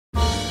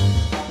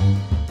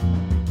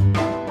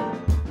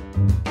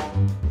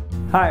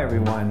Hi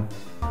everyone.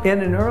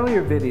 In an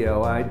earlier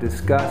video I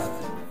discussed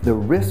the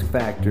risk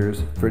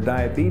factors for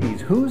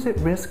diabetes. Who's at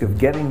risk of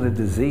getting the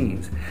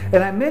disease?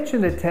 And I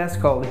mentioned a test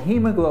called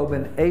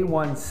hemoglobin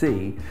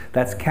A1C.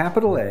 That's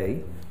capital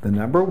A, the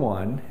number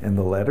 1, and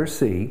the letter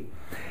C.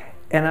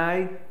 And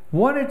I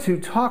wanted to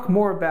talk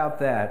more about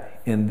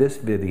that in this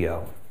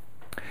video.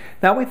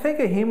 Now we think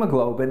of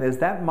hemoglobin as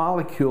that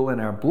molecule in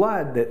our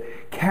blood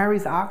that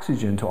carries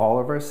oxygen to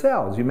all of our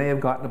cells. You may have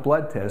gotten a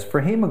blood test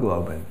for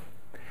hemoglobin.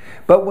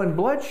 But when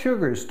blood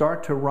sugars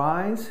start to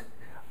rise,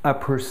 a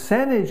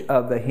percentage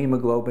of the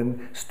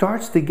hemoglobin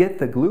starts to get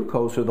the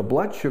glucose or the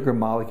blood sugar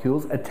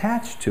molecules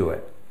attached to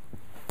it.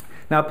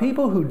 Now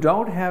people who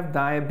don't have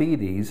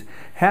diabetes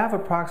have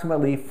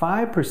approximately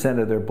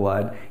 5% of their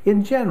blood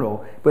in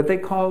general what they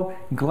call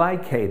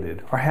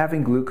glycated, or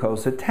having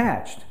glucose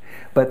attached.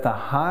 But the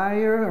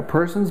higher a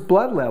person's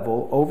blood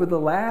level over the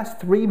last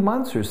 3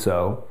 months or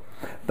so,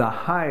 the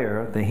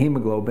higher the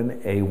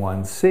hemoglobin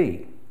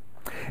A1C.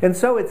 And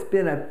so it's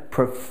been a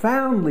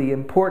profoundly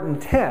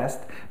important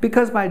test,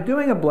 because by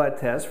doing a blood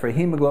test for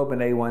hemoglobin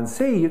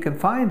A1C, you can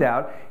find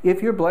out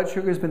if your blood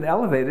sugar has been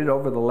elevated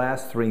over the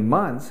last 3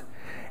 months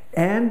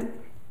and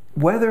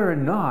whether or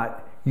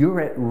not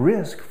you're at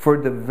risk for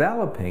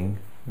developing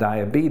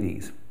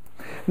diabetes.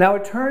 Now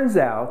it turns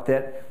out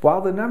that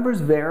while the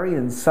numbers vary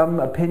and some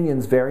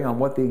opinions vary on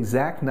what the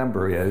exact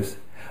number is,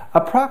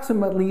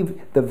 approximately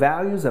the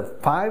values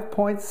of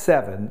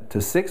 5.7 to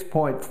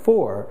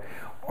 6.4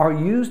 are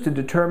used to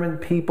determine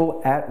people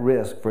at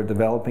risk for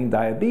developing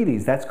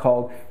diabetes. That's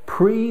called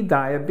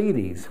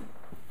pre-diabetes.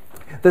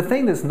 The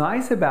thing that's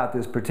nice about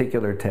this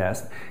particular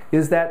test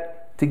is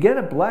that to get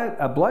a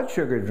blood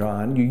sugar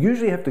drawn, you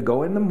usually have to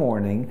go in the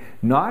morning,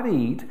 not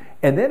eat,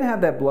 and then have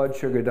that blood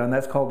sugar done.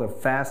 That's called a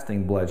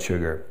fasting blood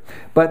sugar.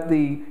 But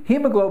the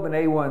hemoglobin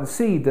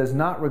A1C does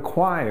not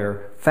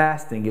require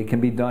fasting. It can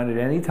be done at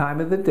any time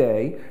of the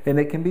day, and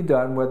it can be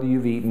done whether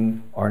you've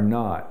eaten or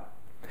not.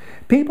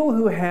 People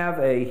who have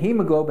a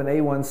hemoglobin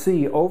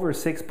A1C over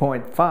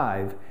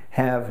 6.5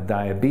 have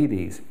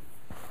diabetes.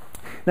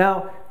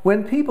 Now,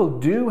 when people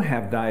do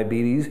have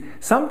diabetes,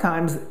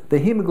 sometimes the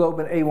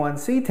hemoglobin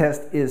A1C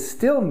test is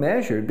still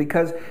measured,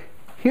 because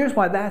here's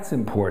why that's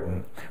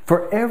important.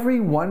 For every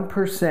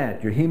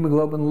 1% your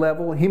hemoglobin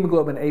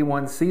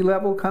A1C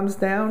level comes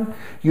down,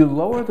 you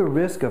lower the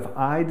risk of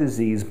eye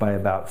disease by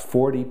about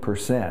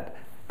 40%.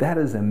 That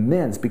is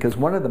immense, because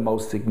one of the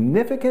most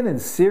significant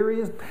and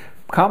serious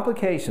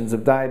complications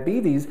of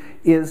diabetes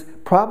is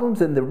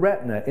problems in the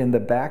retina, in the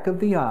back of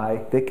the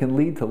eye, that can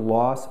lead to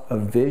loss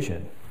of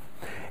vision.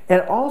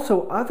 And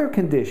also other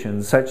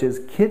conditions such as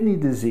kidney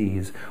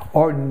disease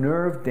or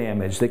nerve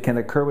damage that can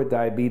occur with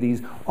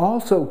diabetes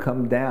also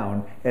come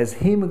down as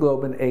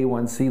hemoglobin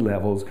A1C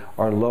levels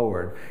are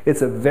lowered.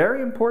 It's a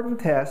very important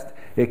test.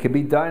 It can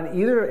be done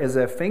either as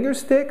a finger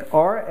stick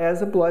or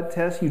as a blood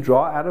test you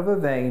draw out of a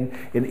vein.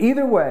 In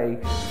either way,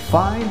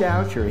 find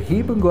out your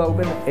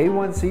hemoglobin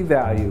A1C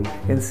value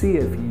and see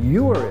if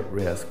you are at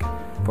risk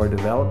for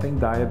developing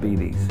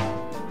diabetes.